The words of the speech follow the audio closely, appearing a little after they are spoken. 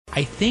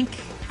I think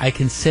I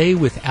can say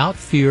without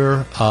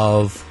fear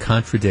of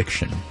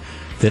contradiction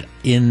that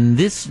in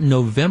this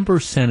November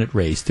Senate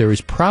race, there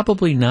is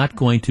probably not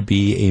going to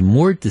be a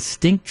more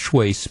distinct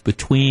choice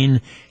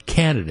between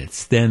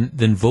candidates than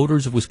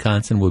voters of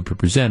Wisconsin would be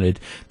presented.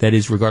 That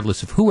is,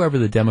 regardless of whoever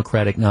the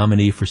Democratic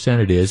nominee for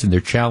Senate is, and their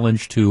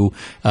challenge to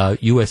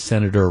U.S.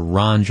 Senator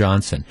Ron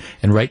Johnson.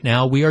 And right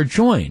now, we are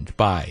joined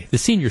by the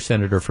senior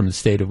senator from the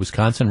state of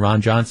Wisconsin, Ron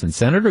Johnson.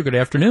 Senator, good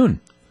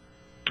afternoon.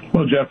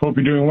 Well, Jeff, hope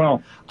you're doing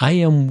well. I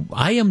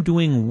am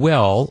doing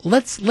well.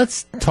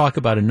 Let's talk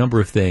about a number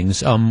of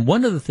things.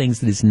 One of the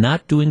things that is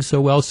not doing so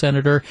well,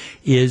 Senator,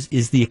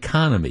 is the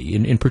economy,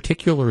 in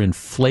particular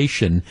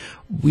inflation.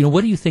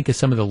 What do you think of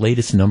some of the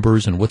latest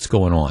numbers and what's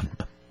going on?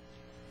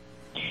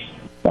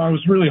 Well, I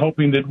was really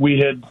hoping that we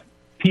had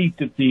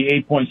peaked at the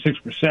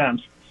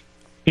 8.6%,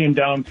 came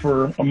down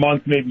for a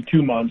month, maybe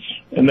 2 months,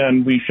 and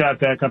then we shot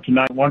back up to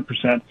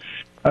 9.1%.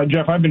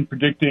 Jeff, I've been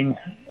predicting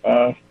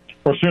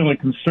or certainly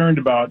concerned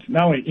about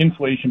not only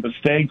inflation but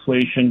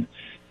stagflation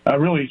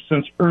really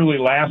since early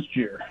last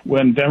year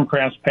when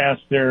Democrats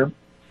passed their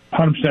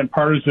 100%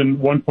 partisan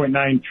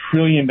 $1.9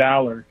 trillion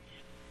COVID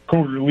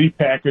relief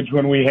package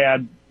when we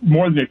had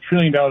more than $1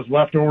 trillion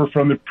left over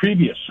from the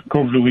previous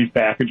COVID relief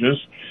packages.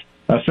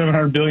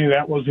 $700 billion of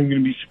that wasn't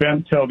going to be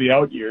spent till the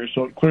out years,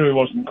 so it clearly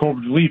wasn't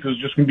COVID relief. It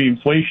was just going to be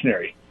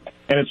inflationary,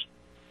 and it's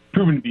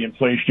proven to be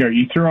inflationary.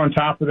 You throw on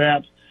top of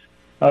that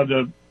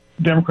the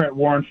Democrat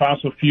war on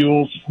fossil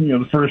fuels.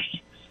 The first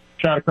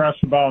shot across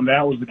the bow on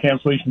that was the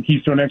cancellation of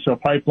Keystone XL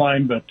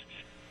pipeline, but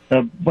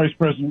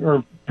President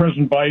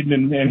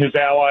Biden and his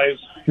allies,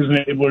 his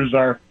enablers,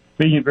 are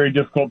making it very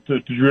difficult to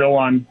drill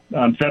on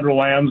federal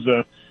lands,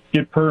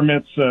 get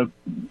permits,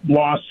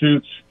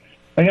 lawsuits.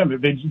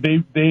 Again,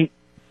 they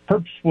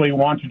purposefully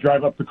want to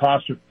drive up the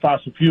cost of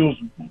fossil fuels,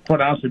 quite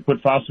honestly,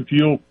 put fossil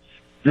fuel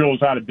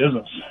drillers out of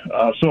business.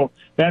 So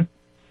that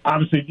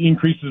obviously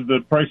increases the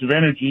price of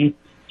energy.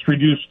 It's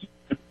reduced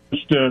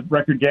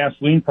record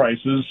gasoline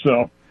prices.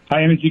 So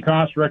high energy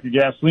costs, record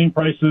gasoline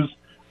prices,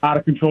 out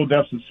of control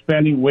deficit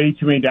spending, way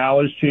too many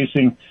dollars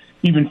chasing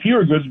even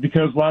fewer goods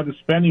because a lot of the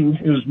spending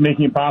is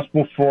making it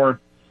possible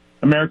for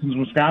Americans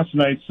and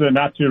Wisconsinites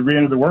not to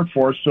re-enter the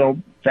workforce. So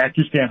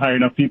factories can't hire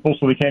enough people,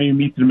 so they can't even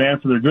meet the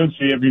demand for their goods,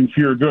 so you have even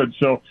fewer goods.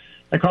 So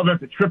I call that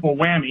the triple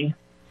whammy,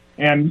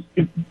 and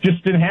it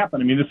just didn't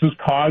happen. I mean, this is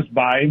caused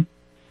by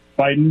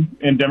Biden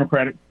and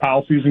Democratic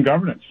policies and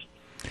governance.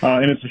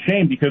 And it's a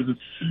shame because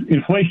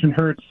inflation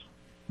hurts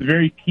the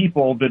very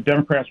people that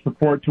Democrats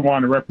purport to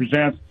want to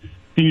represent,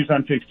 seniors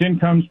on fixed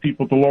incomes,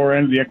 people at the lower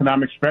end of the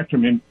economic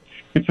spectrum. And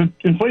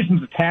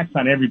inflation's a tax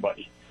on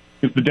everybody.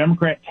 It's the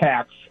Democrat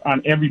tax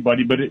on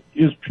everybody, but it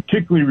is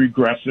particularly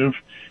regressive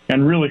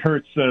and really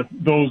hurts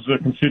those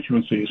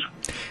constituencies.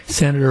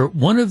 Senator,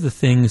 one of the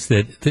things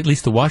that at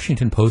least the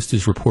Washington Post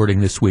is reporting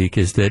this week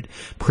is that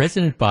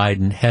President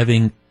Biden,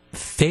 having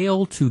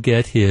failed to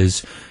get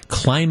his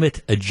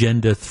climate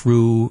agenda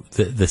through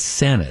the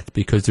Senate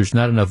because there's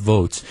not enough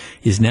votes,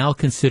 is now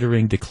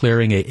considering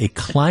declaring a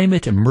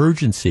climate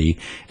emergency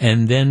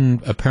and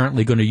then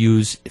apparently going to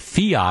use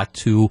fiat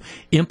to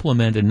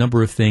implement a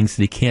number of things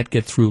that he can't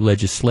get through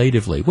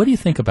legislatively. What do you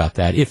think about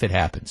that if it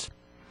happens?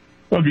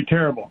 Well, it'd be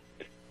terrible.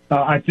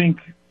 I think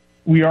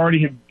we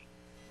already have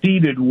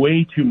ceded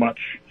way too much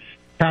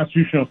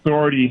constitutional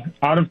authority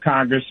out of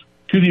Congress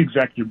to the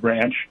executive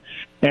branch,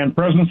 and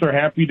presidents are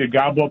happy to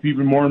gobble up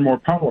even more and more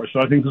power. So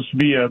I think this would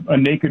be a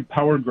naked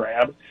power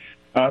grab.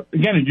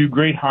 Again, it'd do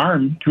great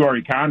harm to our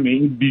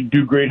economy. It'd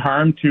do great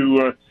harm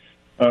to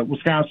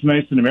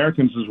Wisconsinites and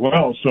Americans as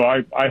well. So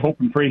I hope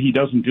and pray he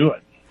doesn't do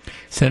it.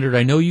 Senator,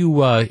 I know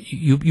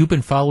you've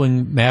been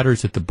following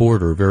matters at the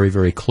border very,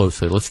 very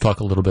closely. Let's talk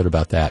a little bit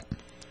about that.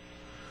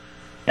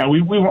 Yeah,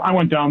 I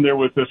went down there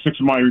with 6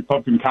 of my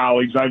Republican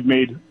colleagues. I've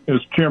made, as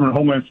chairman of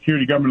Homeland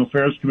Security Government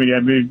Affairs Committee,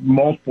 I've made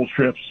multiple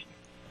trips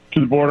to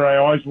the border. I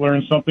always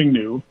learn something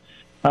new.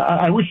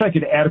 I wish I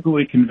could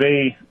adequately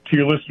convey to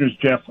your listeners,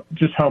 Jeff,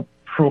 just how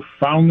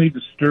profoundly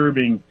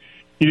disturbing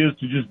it is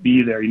to just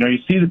be there. You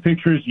see the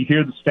pictures, you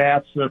hear the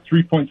stats,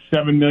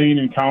 3.7 million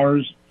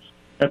encounters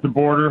at the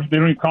border. They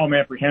don't even call them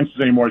apprehensions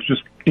anymore. It's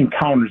just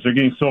encounters. They're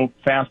getting so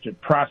fast at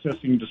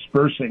processing and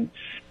dispersing.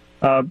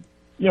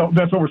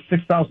 That's over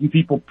 6,000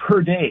 people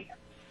per day.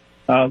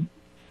 The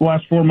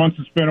last 4 months,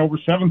 it's been over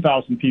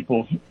 7,000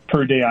 people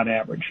per day on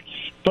average.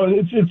 So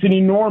it's an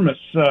enormous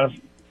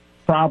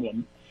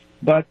problem.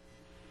 But,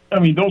 I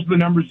mean, those are the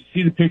numbers.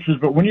 You see the pictures.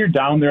 But when you're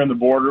down there on the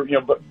border,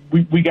 but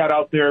we got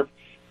out there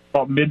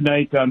about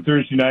midnight on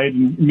Thursday night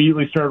and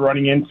immediately started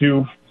running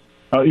into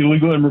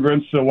illegal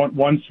immigrants,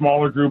 one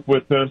smaller group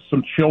with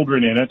some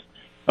children in it.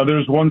 There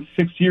was one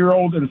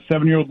 6-year-old and a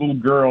 7-year-old little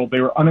girl. They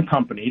were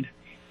unaccompanied.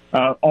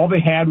 All they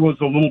had was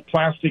a little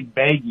plastic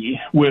baggie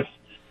with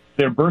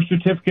their birth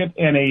certificate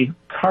and a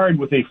card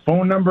with a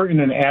phone number and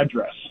an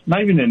address,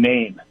 not even a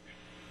name.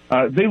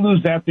 They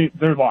lose that,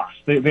 they're lost.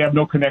 They have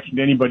no connection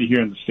to anybody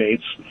here in the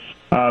States.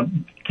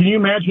 Can you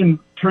imagine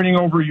turning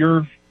over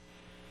your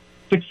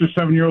 6 or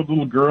 7-year-old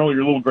little girl,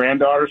 your little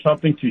granddaughter or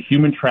something, to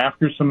human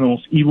traffickers, some of the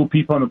most evil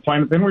people on the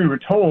planet? Then we were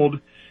told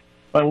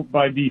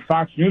by the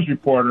Fox News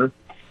reporter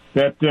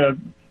that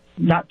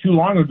not too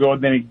long ago,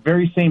 in the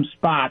very same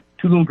spot,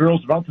 two little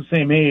girls about the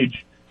same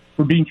age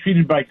were being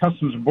treated by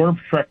Customs and Border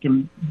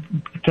Protection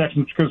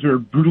because they were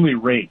brutally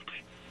raped.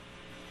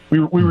 We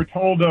were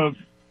told of,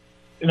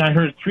 and I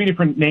heard three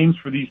different names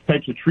for these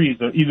types of trees,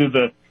 either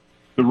the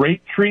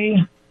rape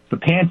tree, the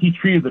panty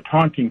tree, or the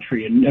taunting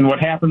tree. And what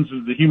happens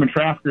is the human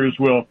traffickers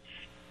will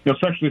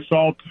sexually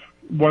assault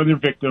one of their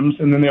victims,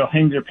 and then they'll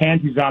hang their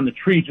panties on the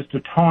tree just to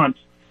taunt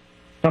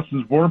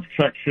Customs Border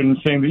Protection,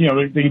 saying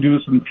that they can do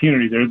this with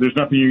impunity. There's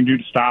nothing you can do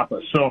to stop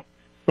us. So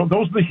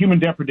those are the human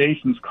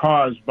depredations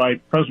caused by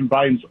President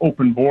Biden's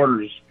open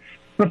borders.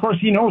 And, of course,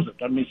 he knows it.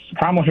 I mean,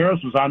 Kamala Harris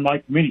was on my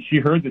committee. She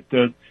heard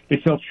that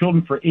they sell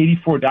children for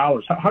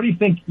 $84. How do you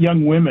think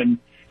young women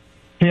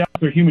pay off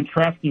their human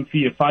trafficking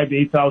fee of $5,000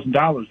 to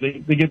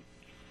 $8,000?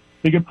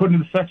 They get put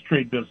into the sex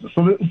trade business.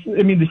 So,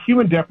 the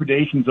human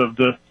depredations of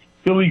the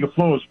illegal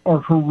flows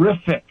are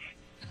horrific.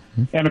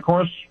 Mm-hmm. And, of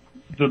course,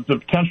 the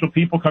potential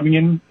people coming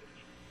in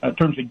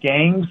terms of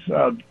gangs,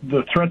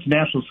 the threat to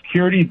national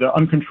security, the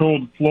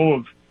uncontrolled flow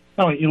of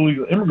not only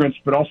illegal immigrants,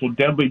 but also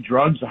deadly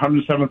drugs,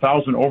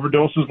 107,000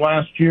 overdoses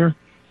last year.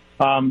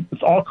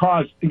 It's all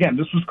caused, again,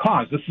 this was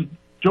caused.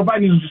 Joe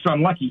Biden was just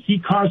unlucky. He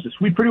caused this.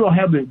 We pretty well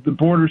have the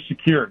border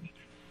secured.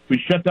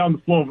 We shut down the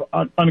flow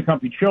of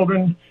unaccompanied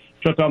children,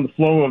 shut down the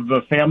flow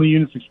of family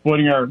units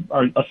exploiting our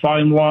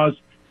asylum laws,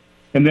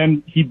 and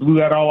then he blew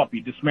that all up. He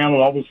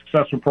dismantled all those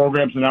successful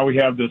programs, and now we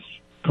have this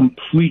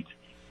complete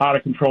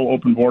out-of-control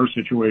open border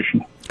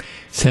situation.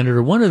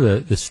 Senator, one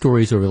of the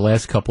stories over the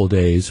last couple of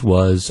days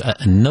was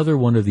another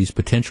one of these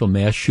potential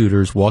mass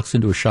shooters walks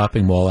into a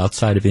shopping mall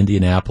outside of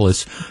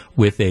Indianapolis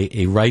with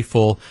a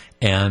rifle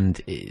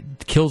and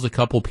kills a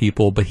couple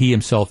people, but he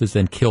himself is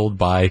then killed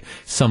by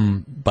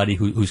somebody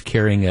who's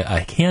carrying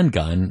a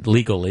handgun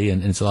legally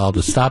and is allowed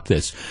to stop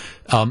this.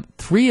 At least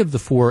three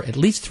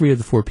of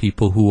the four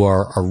people who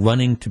are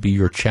running to be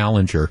your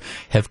challenger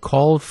have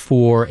called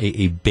for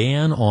a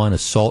ban on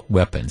assault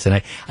weapons.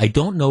 And I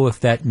don't know if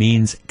that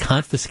means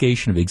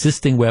confiscation of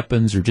existing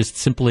weapons or just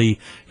simply,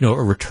 a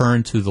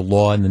return to the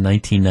law in the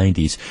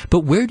 1990s.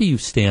 But where do you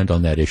stand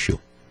on that issue?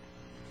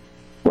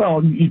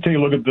 Well, you take a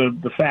look at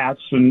the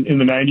facts, and in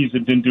the 90s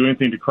it didn't do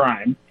anything to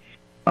crime.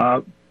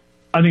 I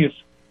think it's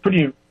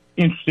pretty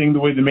interesting the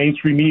way the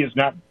mainstream media is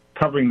not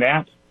covering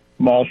that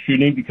mall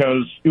shooting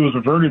because it was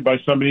averted by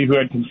somebody who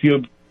had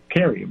concealed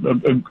carry,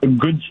 a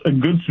good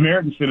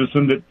Samaritan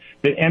citizen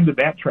that ended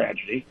that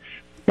tragedy.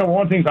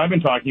 One of the things I've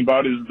been talking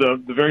about is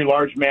the very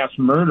large mass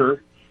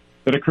murder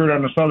that occurred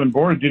on the southern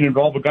border didn't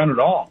involve a gun at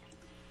all.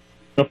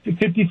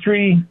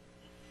 53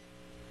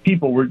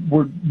 people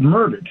were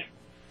murdered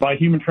by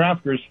human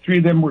traffickers. 3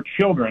 of them were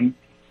children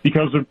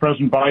because of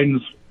President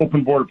Biden's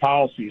open border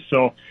policy.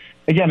 So,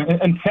 again,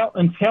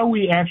 until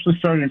we actually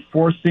start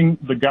enforcing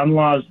the gun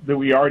laws that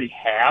we already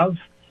have,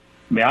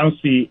 I don't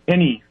see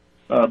any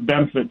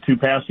benefit to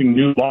passing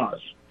new laws.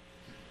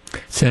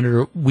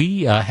 Senator,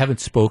 we haven't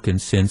spoken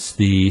since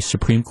the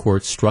Supreme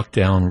Court struck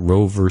down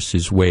Roe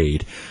versus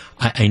Wade.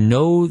 I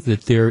know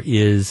that there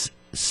is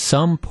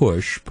some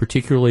push,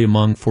 particularly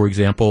among, for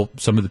example,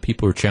 some of the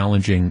people who are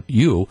challenging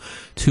you,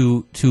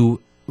 to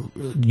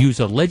use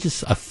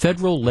a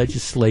federal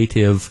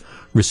legislative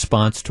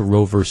response to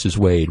Roe versus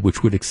Wade,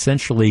 which would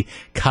essentially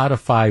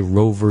codify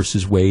Roe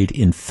versus Wade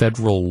in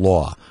federal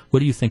law. What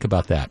do you think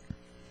about that?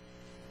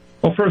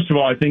 Well, first of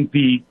all, I think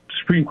the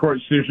Supreme Court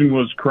decision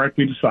was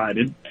correctly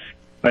decided.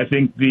 I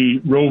think the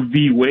Roe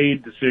v.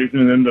 Wade decision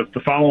and then the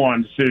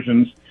follow-on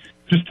decisions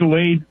just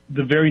delayed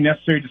the very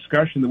necessary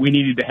discussion that we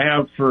needed to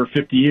have for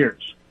 50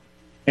 years.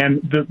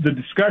 And the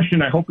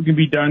discussion, I hope it can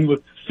be done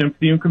with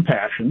sympathy and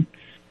compassion.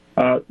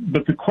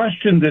 But the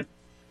question that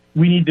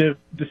we need to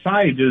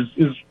decide is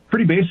a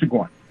pretty basic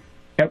one.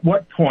 At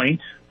what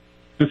point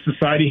does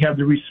society have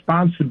the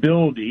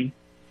responsibility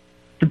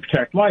to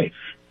protect life?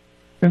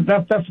 And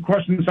that's the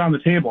question that's on the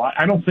table.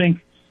 I don't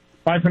think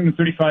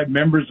 535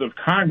 members of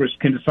Congress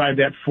can decide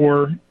that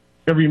for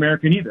every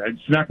American either. It's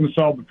not going to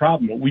solve the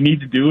problem. What we need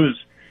to do is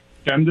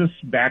send this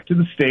back to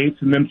the states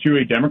and then through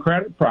a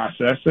democratic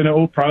process, and it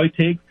will probably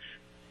take,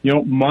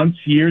 months,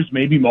 years,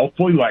 maybe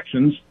multiple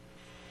elections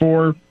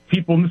for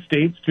people in the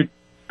states to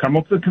come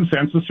up with a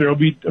consensus. There will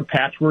be a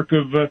patchwork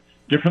of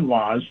different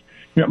laws.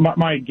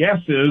 My guess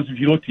is, if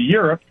you look to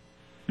Europe,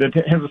 that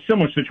has a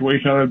similar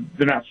situation.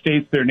 They're not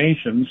states, they're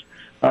nations.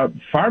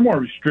 Far more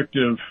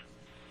restrictive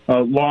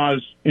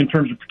laws in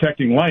terms of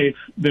protecting life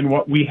than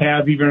what we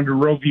have even under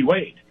Roe v.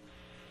 Wade.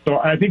 So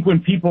I think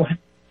when people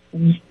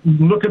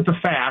look at the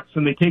facts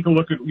and they take a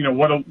look at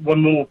what a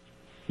little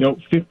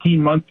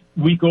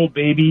 15-week-old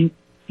baby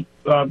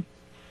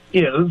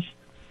is,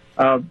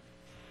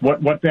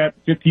 what that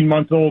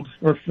 15-month-old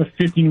or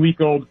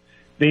 15-week-old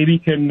baby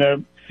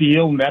can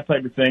feel and that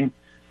type of thing.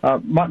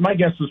 My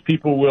guess is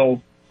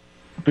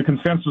the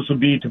consensus will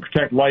be to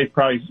protect life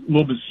probably a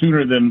little bit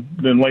sooner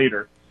than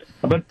later.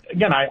 But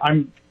again,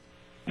 I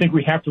think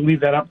we have to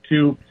leave that up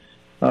to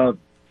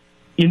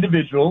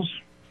individuals,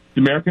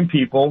 the American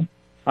people,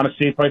 on a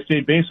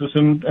state-by-state basis,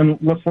 and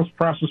let's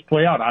process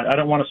play out. I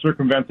don't want to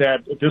circumvent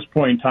that at this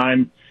point in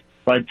time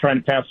by trying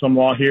to pass some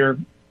law here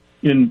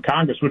in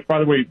Congress, which, by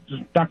the way, is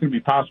not going to be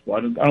possible.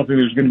 I don't think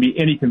there's going to be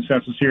any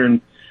consensus here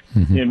in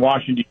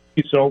Washington,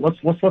 D.C. So let's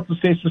let the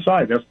states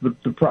decide.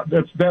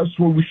 That's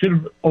what we should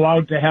have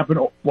allowed to happen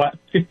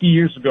 50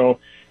 years ago,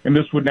 and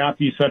this would not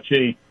be such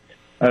a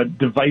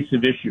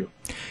divisive issue.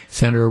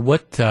 Senator,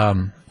 what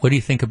do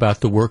you think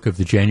about the work of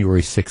the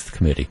January 6th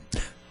committee?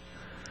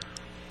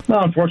 No,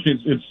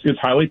 unfortunately, it's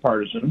highly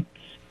partisan.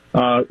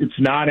 It's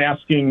not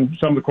asking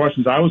some of the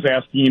questions I was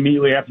asking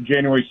immediately after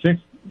January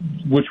 6th,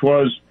 which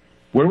was,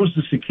 where was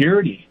the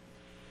security?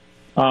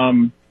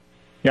 I've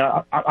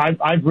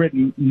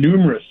written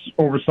numerous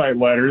oversight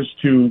letters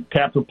to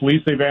Capitol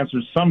Police. They've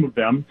answered some of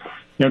them.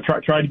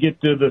 Tried to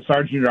get to the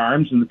Sergeant at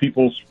Arms and the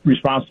people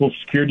responsible for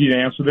security to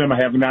answer them.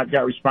 I have not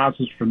got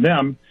responses from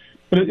them.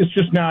 But it's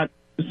just not.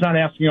 It's not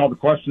asking all the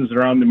questions that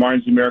are on the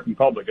minds of the American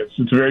public. It's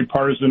a very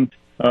partisan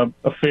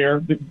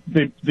affair.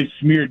 They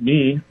smeared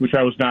me, which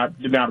I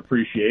did not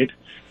appreciate.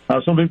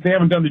 So they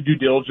haven't done the due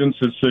diligence.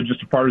 It's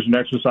just a partisan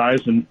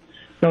exercise. And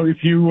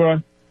if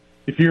you're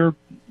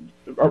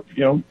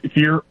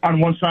on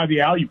one side of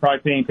the aisle, you're probably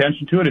paying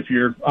attention to it. If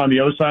you're on the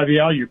other side of the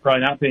aisle, you're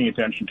probably not paying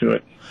attention to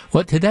it.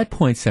 Well, to that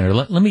point, Senator,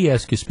 let me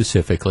ask you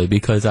specifically,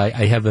 because I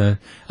have a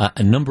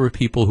number of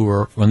people who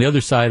are on the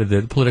other side of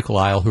the political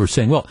aisle who are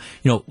saying, well,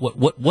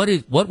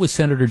 what was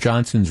Senator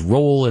Johnson's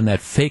role in that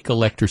fake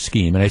elector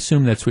scheme? And I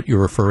assume that's what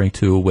you're referring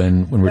to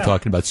when we're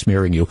talking about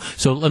smearing you.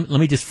 So let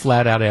me just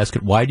flat out ask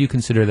it. Why do you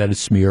consider that a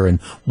smear,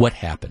 and what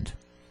happened?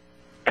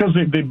 Because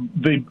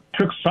they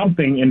took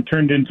something and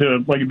turned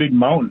into like a big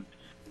mountain.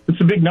 It's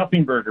a big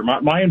nothing burger.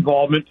 My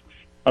involvement,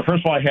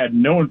 first of all, I had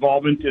no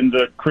involvement in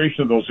the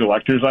creation of those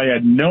electors. I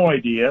had no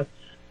idea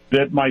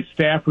that my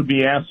staff would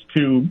be asked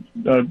to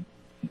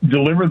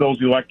deliver those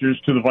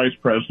electors to the vice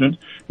president.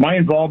 My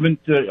involvement,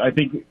 I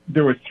think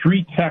there were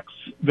 3 texts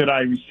that I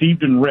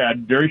received and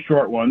read, very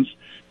short ones,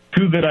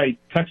 2 that I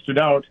texted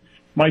out.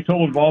 My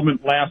total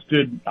involvement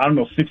lasted,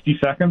 60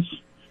 seconds.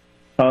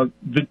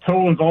 The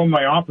total involvement in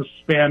my office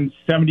spanned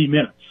 70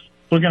 minutes.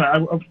 So again, I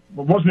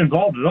wasn't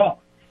involved at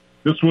all.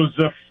 This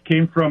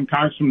came from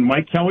Congressman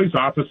Mike Kelly's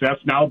office.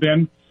 That's now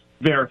been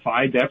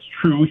verified. That's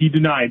true. He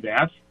denied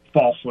that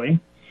falsely.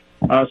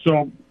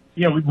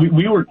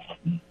 We were,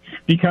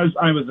 because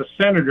I was a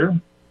senator,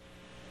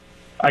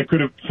 I could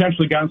have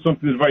potentially gotten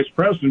something to the vice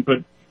president.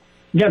 But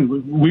again,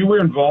 we were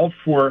involved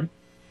for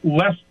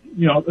less,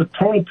 a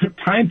total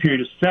time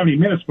period of 70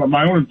 minutes, but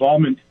my own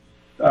involvement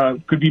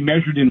could be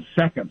measured in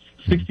seconds,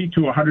 60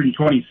 to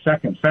 120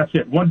 seconds. That's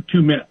it, 1 to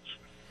 2 minutes.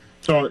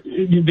 So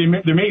they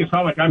make it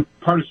sound like I'm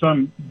part of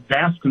some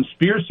vast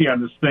conspiracy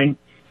on this thing.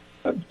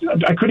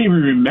 I couldn't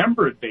even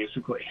remember it,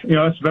 basically.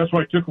 That's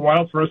why it took a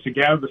while for us to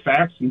gather the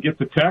facts and get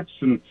the texts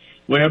and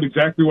lay out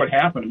exactly what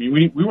happened. I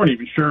mean, we weren't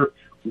even sure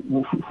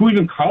who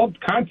even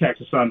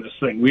contacted us on this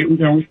thing.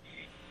 Again,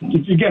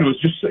 it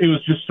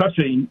was just such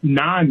a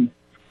non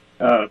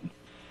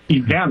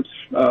event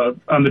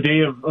on the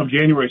day of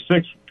January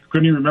 6th.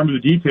 Couldn't even remember the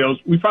details.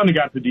 We finally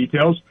got the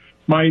details.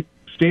 My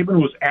statement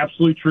was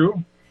absolutely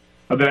true.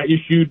 That I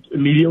issued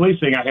immediately,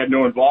 saying I had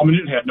no involvement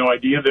in it, had no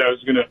idea that I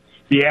was going to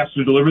be asked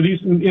to deliver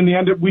these. In the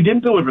end, we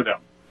didn't deliver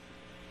them.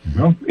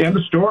 End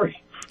of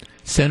story.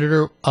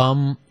 Senator,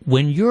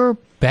 when you're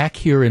back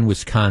here in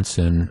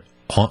Wisconsin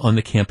on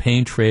the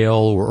campaign trail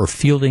or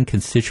fielding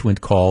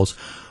constituent calls,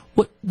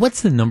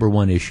 what's the number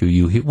one issue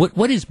you hear?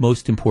 What is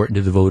most important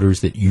to the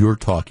voters that you're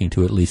talking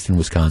to, at least in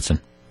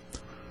Wisconsin?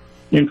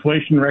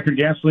 Inflation, record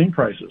gasoline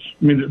prices.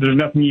 I mean, there's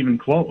nothing even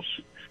close.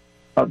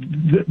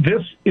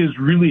 This is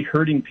really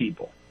hurting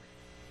people.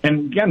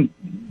 And again,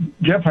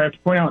 Jeff, I have to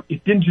point out,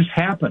 it didn't just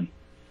happen.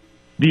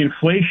 The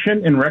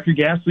inflation and record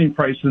gasoline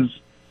prices,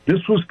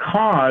 this was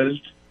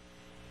caused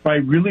by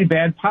really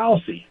bad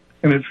policy.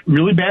 And it's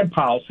really bad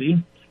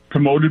policy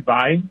promoted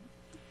by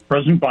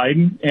President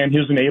Biden and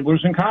his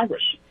enablers in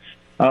Congress.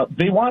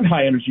 They want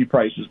high energy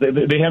prices.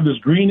 They have this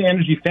green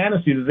energy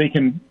fantasy that they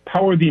can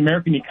power the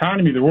American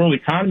economy, the world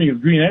economy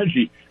with green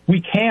energy.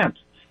 We can't.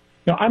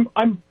 Now,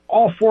 I'm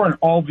all for an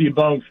all of the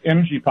above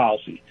energy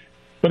policy,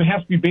 but it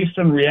has to be based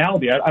on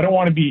reality. I don't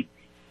want to be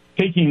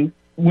taking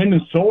wind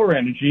and solar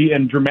energy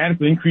and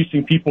dramatically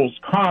increasing people's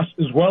costs,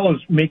 as well as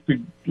make the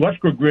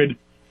electrical grid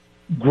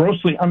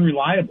grossly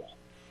unreliable.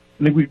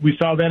 I think we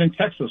saw that in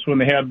Texas when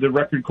they had the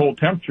record cold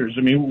temperatures.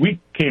 I mean, we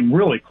came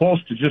really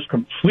close to just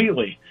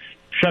completely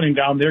shutting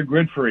down their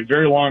grid for a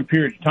very long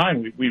period of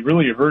time. We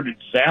really averted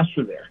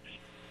disaster there.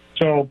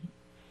 So,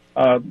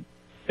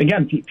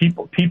 again,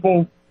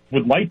 people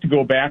would like to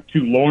go back to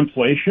low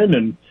inflation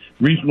and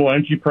reasonable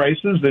energy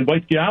prices. They'd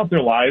like to get out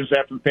their lives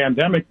after the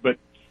pandemic, but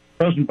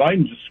President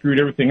Biden just screwed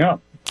everything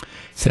up.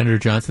 Senator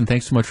Johnson,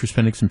 thanks so much for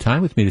spending some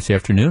time with me this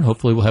afternoon.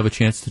 Hopefully we'll have a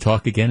chance to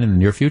talk again in the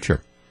near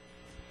future.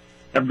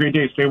 Have a great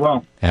day. Stay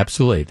well.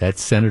 Absolutely.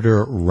 That's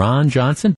Senator Ron Johnson.